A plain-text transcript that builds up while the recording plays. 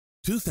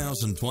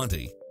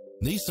2020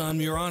 Nissan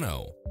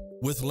Murano.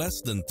 With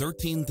less than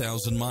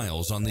 13,000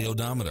 miles on the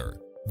odometer,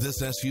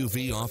 this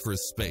SUV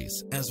offers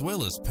space as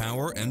well as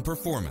power and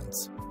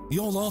performance.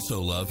 You'll also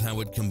love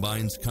how it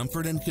combines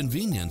comfort and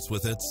convenience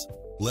with its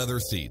leather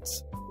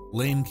seats,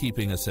 lane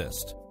keeping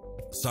assist,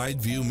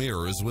 side view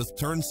mirrors with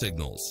turn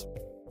signals,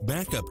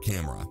 backup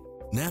camera,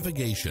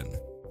 navigation,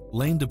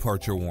 lane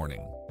departure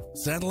warning,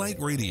 satellite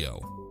radio,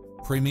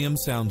 premium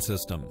sound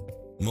system,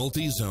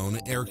 multi-zone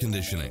air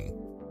conditioning,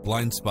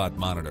 blind spot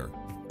monitor,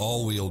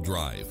 all-wheel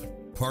drive,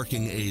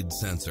 parking aid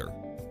sensor,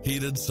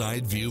 heated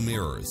side view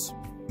mirrors,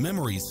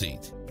 memory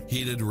seat,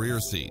 heated rear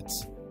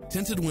seats,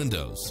 tinted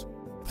windows,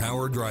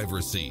 power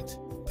driver seat,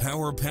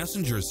 power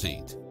passenger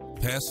seat,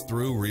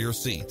 pass-through rear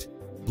seat,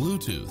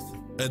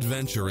 Bluetooth.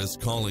 Adventure is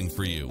calling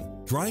for you.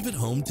 Drive it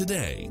home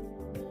today.